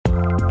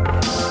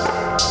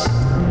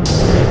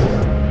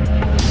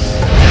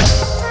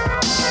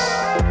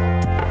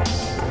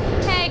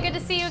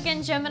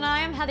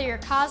your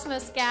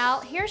Cosmos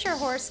Gal. Here's your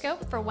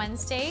horoscope for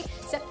Wednesday,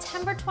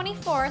 September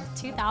 24th,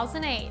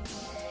 2008.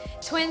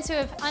 Twins who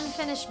have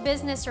unfinished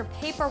business or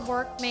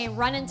paperwork may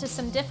run into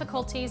some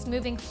difficulties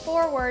moving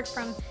forward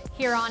from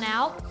here on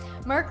out.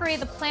 Mercury,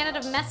 the planet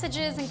of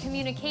messages and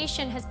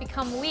communication, has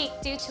become weak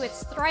due to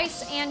its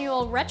thrice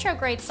annual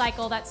retrograde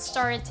cycle that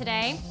started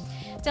today.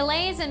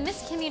 Delays and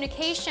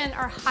miscommunication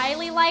are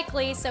highly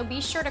likely, so be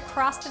sure to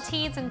cross the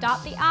T's and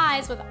dot the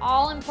I's with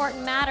all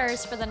important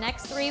matters for the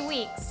next 3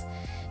 weeks.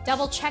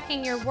 Double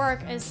checking your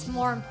work is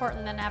more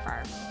important than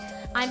ever.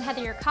 I'm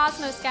Heather, your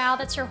Cosmos Gal.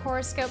 That's your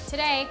horoscope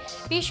today.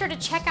 Be sure to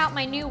check out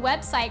my new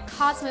website,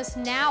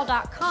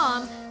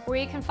 cosmosnow.com, where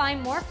you can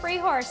find more free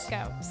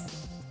horoscopes.